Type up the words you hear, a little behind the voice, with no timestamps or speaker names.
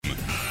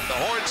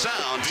favorite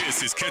sound.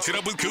 This is Catching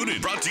Up with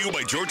Koonin, brought to you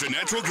by Georgia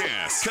Natural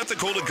Gas. Cut the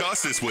cold and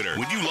cost this winter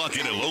when you lock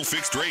in a low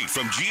fixed rate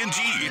from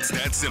G&G. It's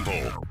that simple.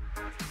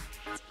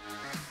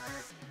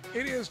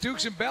 It is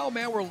Dukes and Bell,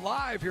 man. We're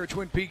live here at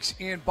Twin Peaks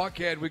in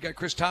Buckhead. We got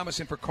Chris Thomas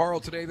in for Carl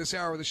today. This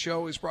hour of the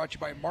show is brought to you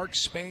by Mark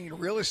Spain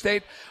Real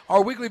Estate.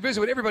 Our weekly visit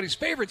with everybody's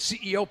favorite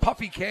CEO,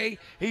 Puffy K.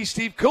 He's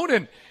Steve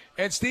Koonin.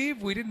 And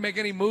Steve, we didn't make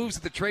any moves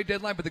at the trade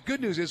deadline, but the good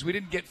news is we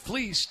didn't get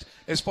fleeced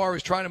as far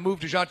as trying to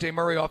move DeJounte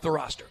Murray off the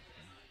roster.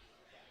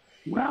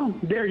 Well,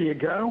 there you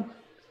go.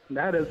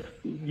 That is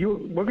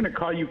you. We're going to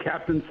call you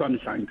Captain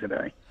Sunshine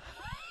today.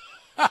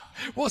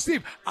 Well,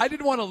 Steve, I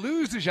didn't want to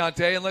lose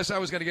DeJounte unless I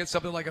was going to get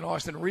something like an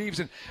Austin Reeves.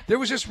 And there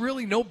was just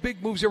really no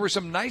big moves. There were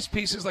some nice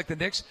pieces like the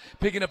Knicks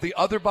picking up the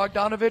other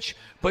Bogdanovich,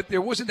 but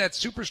there wasn't that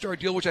superstar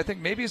deal, which I think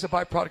maybe is a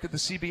byproduct of the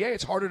CBA.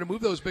 It's harder to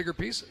move those bigger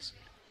pieces.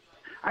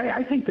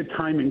 I think the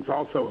timing's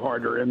also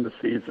harder in the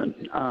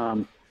season.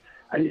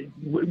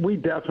 We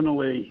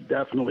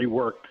definitely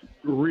worked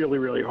really,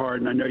 really hard,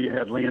 and I know you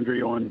had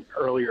Landry on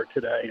earlier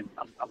today, and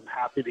I'm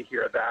happy to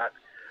hear that.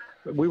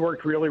 We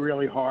worked really,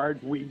 really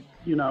hard.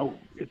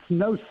 It's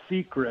no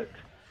secret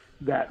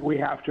that we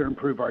have to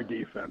improve our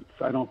defense.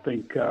 I don't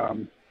think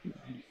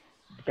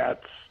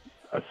that's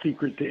a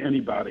secret to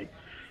anybody.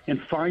 And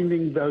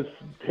finding those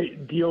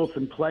deals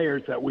and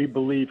players that we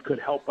believe could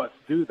help us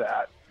do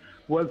that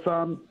was,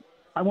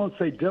 I won't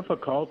say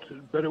difficult,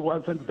 but it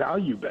wasn't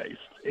value-based.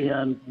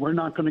 And we're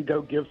not going to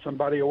go give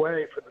somebody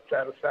away for the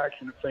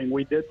satisfaction of saying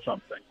we did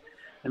something.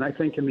 And I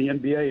think in the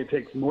NBA, it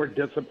takes more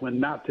discipline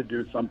not to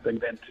do something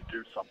than to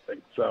do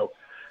something. So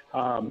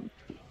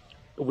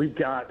we've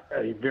got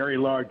a very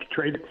large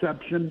trade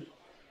exception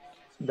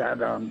that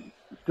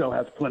still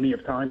has plenty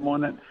of time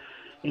on it.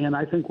 And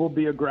I think we'll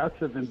be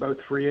aggressive in both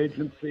free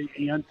agency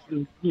and,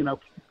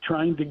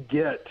 trying to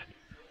get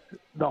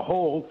the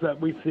holes that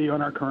we see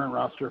on our current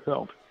roster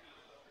filled.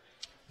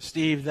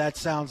 Steve, that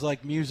sounds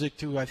like music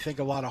to, I think,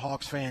 a lot of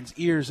Hawks fans'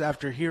 ears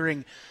after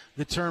hearing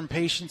the term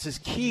patience is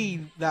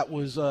key that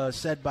was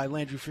said by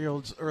Landry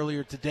Fields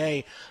earlier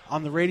today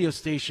on the radio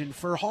station.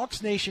 For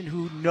Hawks Nation,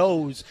 who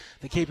knows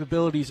the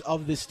capabilities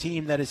of this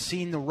team that has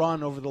seen the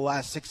run over the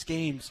last 6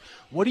 games,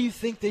 what do you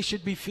think they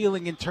should be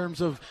feeling in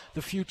terms of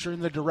the future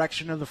and the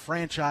direction of the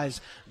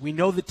franchise? We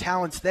know the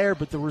talent's there,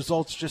 but the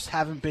results just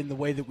haven't been the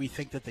way that we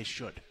think that they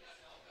should.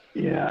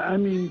 Yeah, I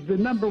mean, the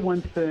number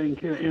one thing,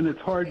 and it's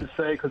hard to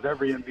say because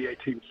every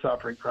NBA team's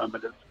suffering from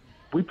it, is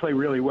we play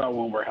really well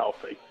when we're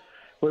healthy.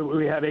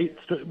 We had eight.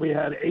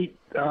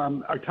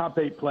 Our top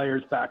 8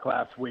 players back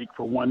last week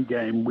for one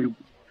game.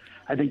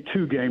 I think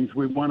 2 games.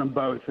 We won them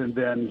both, and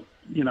then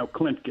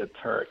Clint gets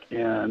hurt,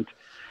 and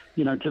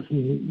just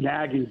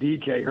nagging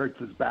DJ hurts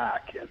his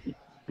back. And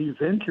these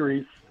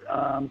injuries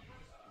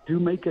do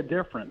make a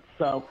difference.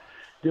 So,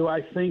 do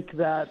I think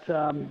that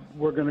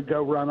we're going to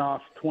go run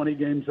off 20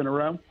 games in a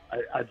row?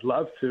 I'd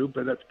love to,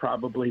 but that's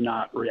probably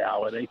not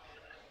reality.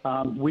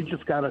 We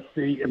just got to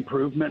see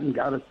improvement and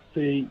got to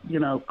see,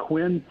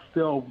 Quinn's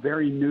still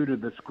very new to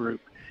this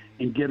group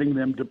and getting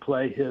them to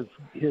play his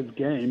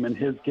game. And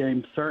his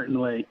game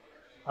certainly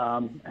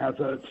has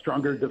a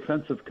stronger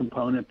defensive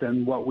component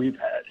than what we've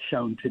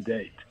shown to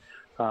date.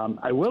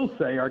 I will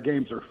say our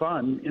games are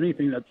fun.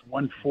 Anything that's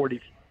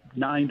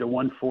 149 to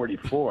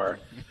 144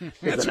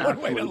 That's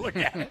one way to look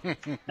at it.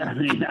 I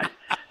mean,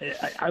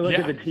 I look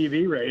at the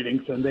TV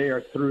ratings, and they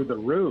are through the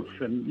roof.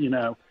 And,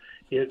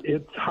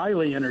 it's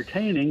highly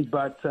entertaining,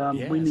 but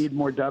we need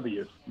more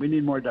W's. We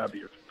need more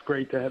W's. It's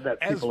great to have that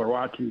people are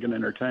watching and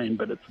entertained,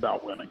 but it's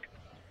about winning.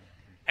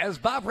 As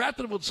Bob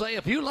Rathman would say,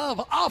 if you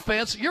love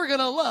offense, you're going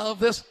to love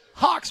this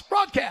Hawks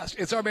broadcast.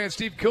 It's our man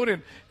Steve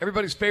Koonin,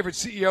 everybody's favorite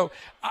CEO.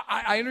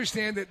 I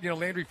understand that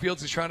Landry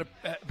Fields is trying to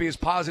be as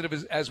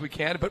positive as we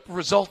can, but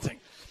resulting.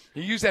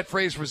 You use that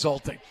phrase,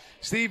 resulting.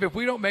 Steve, if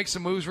we don't make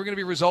some moves, we're going to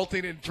be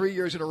resulting in 3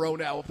 years in a row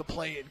now of the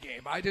play-in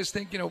game. I just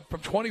think, from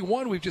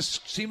 21, we've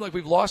just seemed like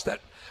we've lost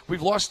that,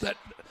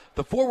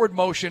 the forward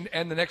motion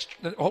and the next,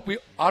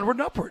 onward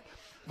and upward.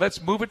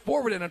 Let's move it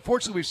forward, and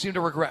unfortunately, we've seemed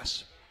to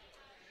regress.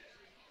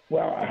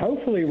 Well,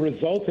 hopefully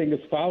resulting is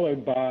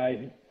followed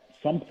by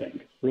something.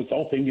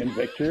 Resulting in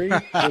victory.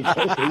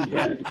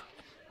 Resulting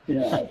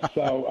in,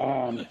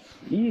 so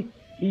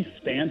he's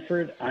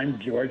Stanford, I'm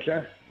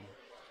Georgia.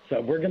 So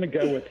we're going to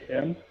go with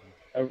him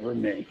over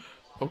me.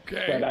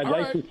 Okay. But I'd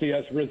like to see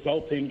us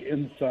resulting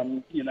in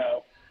some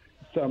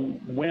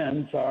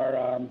wins.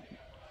 Our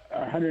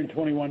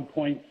 121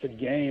 points a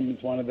game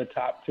is one of the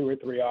top 2 or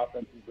 3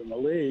 offenses in the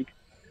league.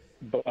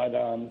 But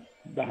the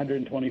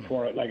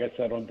 124, like I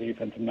said, on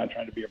defense, I'm not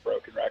trying to be a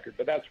broken record,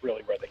 but that's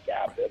really where the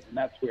gap is. And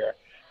that's where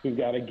we've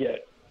got to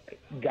get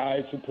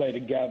guys who play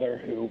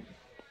together who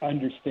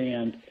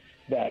understand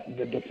that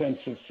the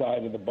defensive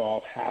side of the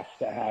ball has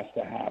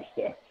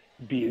to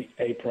be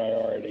a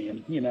priority.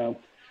 And,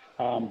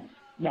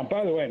 now,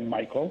 by the way,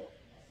 Michael.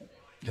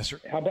 Yes,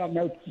 sir. How about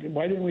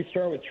why didn't we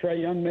start with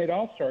Trae Young made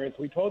All-Star, as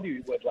we told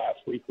you would last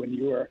week when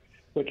you were,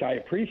 which I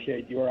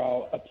appreciate, you were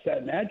all upset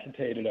and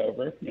agitated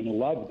over and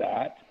loved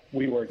that.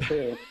 We were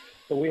too.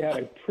 But we had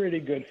a pretty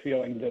good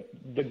feeling that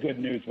the good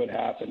news would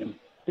happen. And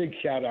big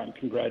shout out and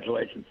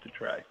congratulations to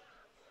Trey.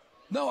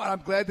 No,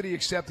 I'm glad that he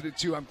accepted it,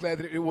 too. I'm glad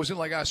that it wasn't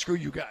like, screw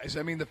you guys.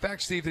 I mean, the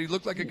fact, Steve, that he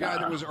looked like a guy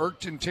that was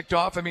irked and ticked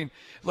off. I mean,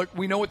 look,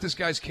 we know what this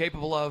guy's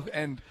capable of,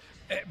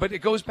 but it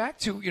goes back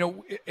to,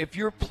 if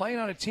you're playing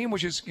on a team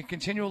which is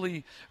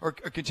continuously,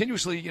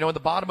 in the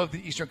bottom of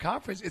the Eastern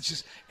Conference,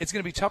 it's going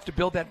to be tough to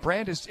build that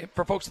brand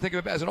for folks to think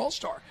of it as an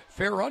all-star,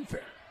 fair or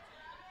unfair.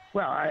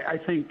 Well, I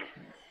think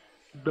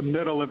the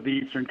middle of the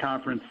Eastern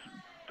Conference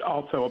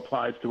also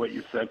applies to what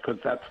you said,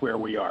 because that's where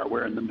we are.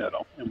 We're in the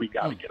middle, and we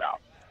got to get out.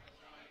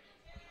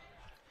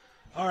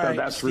 All right,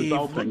 so that's Steve,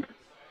 resulting.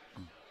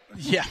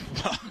 Yeah,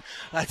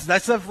 that's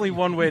definitely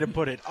one way to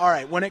put it. All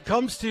right, when it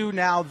comes to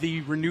now the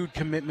renewed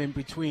commitment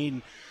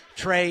between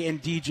Trey and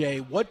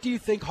DJ, what do you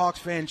think Hawks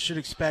fans should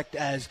expect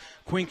as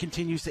Quinn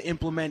continues to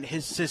implement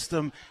his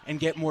system and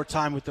get more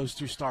time with those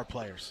two star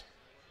players?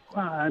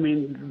 Well, I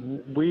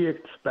mean, we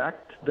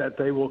expect that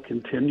they will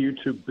continue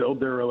to build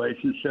their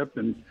relationship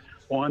and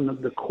on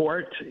the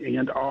court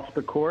and off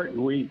the court,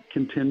 and we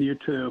continue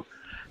to,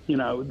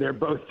 they're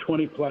both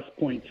 20-plus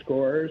point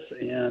scorers.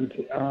 And,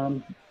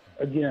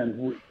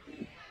 again,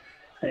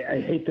 I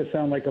hate to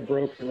sound like a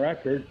broken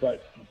record,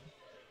 but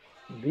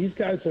these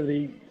guys are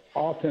the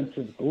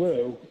offensive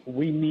glue.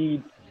 We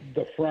need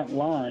the front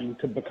line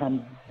to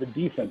become the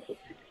defensive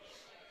piece.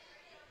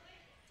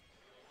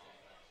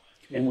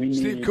 And we need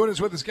Steve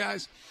Koonin's with us,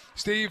 guys.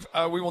 Steve,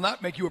 we will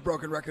not make you a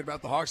broken record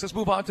about the Hawks. Let's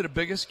move on to the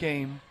biggest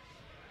game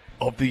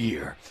of the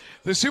year.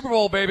 The Super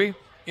Bowl, baby,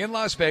 in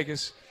Las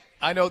Vegas.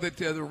 I know that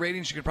the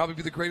ratings could probably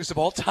be the greatest of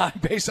all time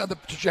based on the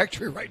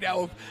trajectory right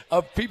now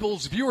of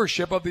people's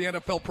viewership of the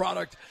NFL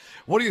product.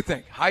 What do you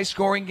think?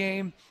 High-scoring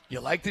game? You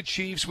like the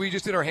Chiefs? We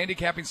just did our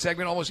handicapping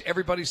segment. Almost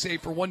everybody,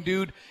 save for one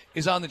dude,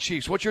 is on the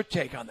Chiefs. What's your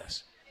take on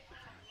this?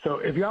 So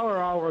if y'all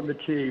are all on the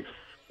Chiefs,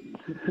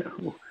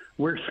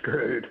 we're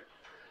screwed.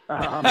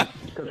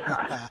 Because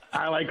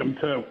I like them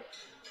too.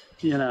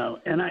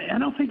 And I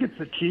don't think it's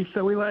the Chiefs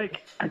that we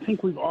like. I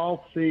think we've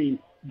all seen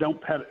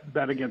don't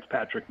bet against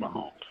Patrick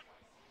Mahomes.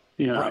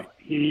 Right.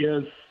 He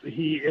is,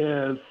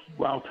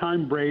 while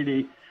Tom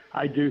Brady,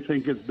 I do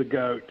think, is the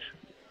GOAT,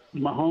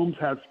 Mahomes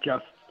has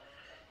just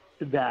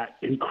that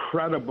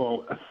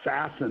incredible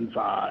assassin's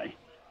eye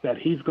that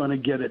he's going to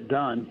get it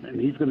done, and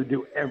he's going to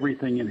do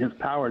everything in his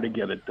power to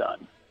get it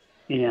done.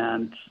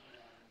 And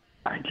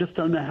I just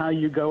don't know how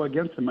you go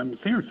against him. I mean,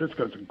 San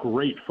Francisco's a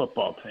great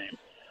football team.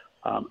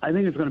 I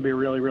think it's going to be a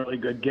really, really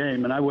good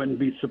game, and I wouldn't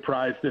be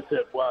surprised if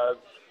it was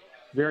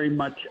very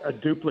much a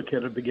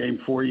duplicate of the game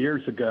 4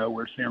 years ago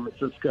where San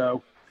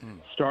Francisco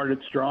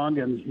started strong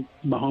and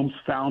Mahomes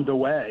found a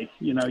way.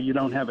 You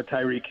don't have a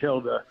Tyreek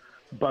Hill to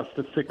bust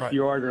a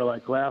 6-yarder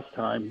like last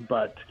time,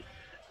 but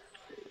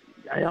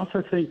I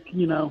also think,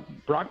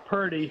 Brock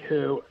Purdy,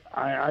 who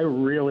I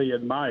really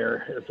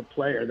admire as a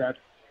player,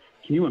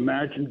 can you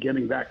imagine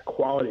getting that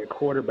quality of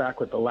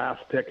quarterback with the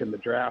last pick in the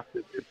draft?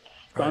 It's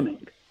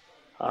stunning.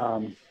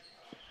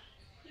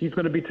 He's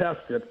going to be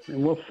tested,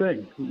 and we'll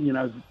see.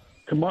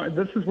 Tomorrow,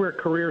 this is where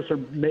careers are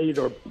made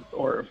or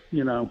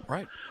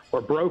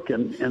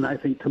broken. And I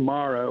think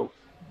tomorrow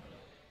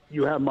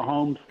you have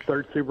Mahomes'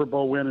 third Super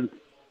Bowl win in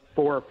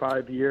 4 or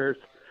 5 years.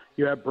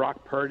 You have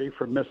Brock Purdy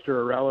from Mr.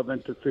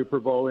 Irrelevant to Super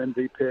Bowl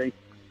MVP.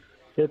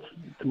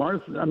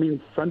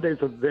 Sunday's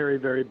a very,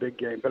 very big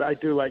game, but I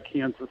do like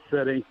Kansas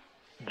City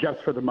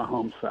just for the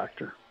Mahomes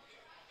factor.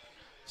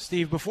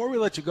 Steve, before we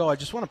let you go, I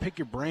just want to pick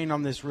your brain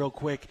on this real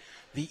quick.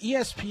 The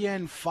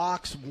ESPN,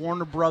 Fox,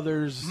 Warner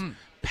Brothers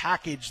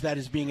package that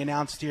is being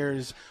announced here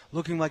is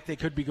looking like they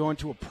could be going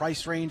to a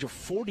price range of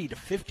 $40 to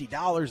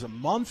 $50 a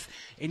month.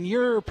 In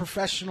your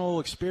professional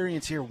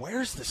experience here,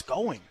 where's this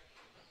going?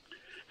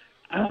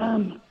 We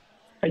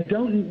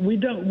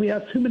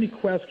have too many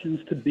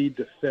questions to be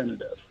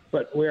definitive,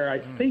 but where I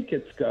think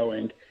it's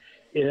going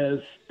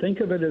is, think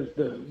of it as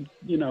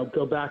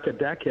go back a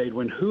decade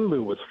when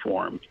Hulu was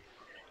formed.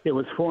 It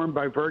was formed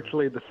by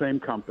virtually the same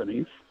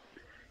companies.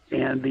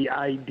 And the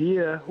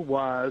idea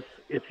was,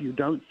 if you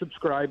don't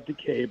subscribe to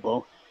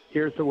cable,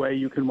 here's a way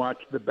you can watch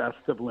the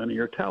best of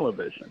linear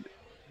television.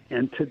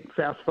 And to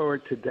fast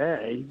forward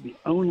today, the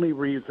only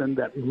reason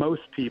that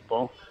most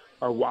people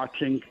are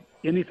watching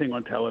anything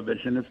on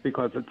television is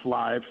because it's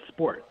live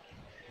sports.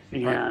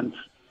 And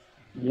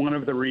one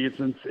of the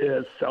reasons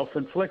is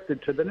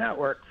self-inflicted to the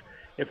networks.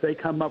 If they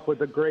come up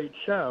with a great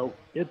show,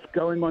 it's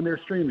going on their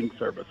streaming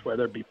service,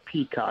 whether it be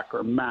Peacock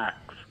or Max.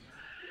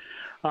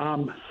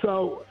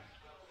 So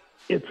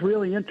it's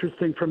really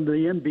interesting from the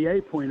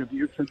NBA point of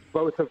view, since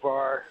both of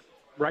our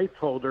rights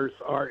holders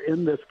are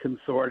in this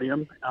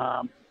consortium.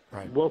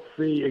 We'll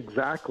see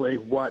exactly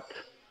what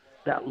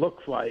that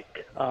looks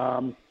like,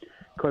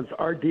 because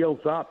our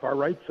deal's up, our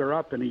rights are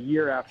up in a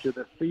year after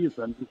the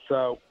season.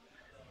 So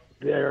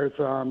there's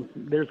going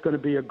to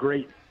be a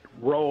great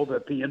role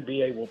that the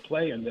NBA will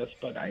play in this,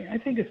 but I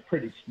think it's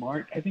pretty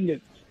smart. I think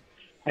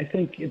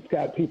it's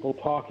got people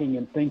talking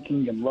and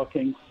thinking and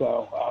looking.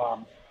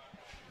 So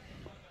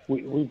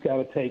we've got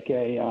to take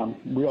a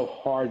real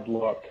hard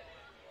look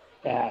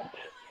at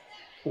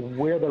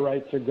where the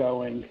rights are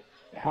going,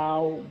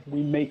 how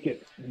we make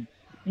it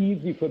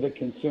easy for the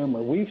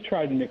consumer. We've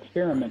tried an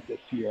experiment this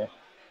year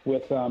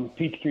with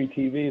Peachtree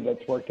TV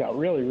that's worked out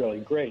really, really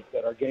great,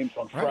 that our games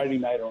on Friday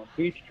night are on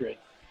Peachtree.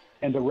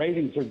 And the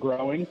ratings are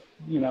growing,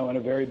 in a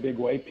very big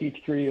way.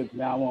 Peachtree is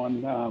now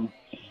on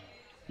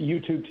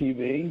YouTube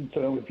TV.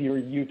 So if you're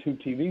a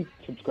YouTube TV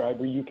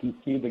subscriber, you can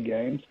see the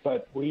games.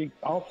 But we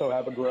also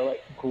have a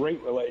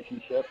great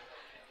relationship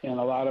and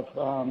a lot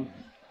of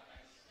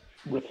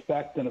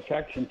respect and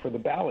affection for the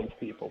Bally's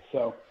people.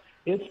 So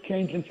it's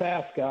changing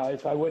fast,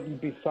 guys. I wouldn't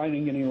be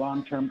signing any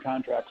long-term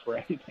contracts for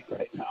anything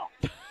right now.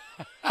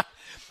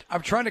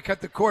 I'm trying to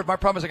cut the cord. My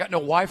problem is I got no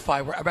Wi-Fi.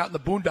 I'm out in the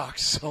boondocks,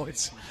 so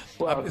it's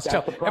that's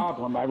tough. the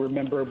problem. I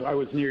remember I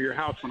was near your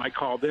house when I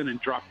called in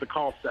and dropped the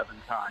call 7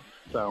 times.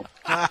 So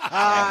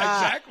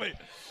exactly,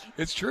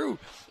 it's true.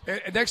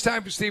 And next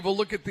time, Steve, we'll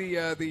look at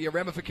the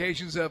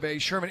ramifications of a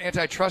Sherman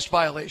antitrust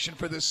violation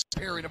for this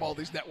pairing of all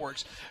these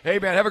networks. Hey,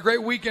 man, have a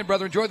great weekend,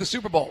 brother. Enjoy the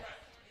Super Bowl.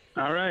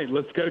 All right,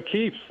 let's go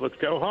Chiefs. Let's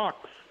go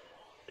Hawks.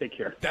 Take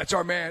care. That's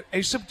our man.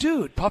 A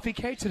subdued Puffy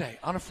K today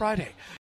on a Friday.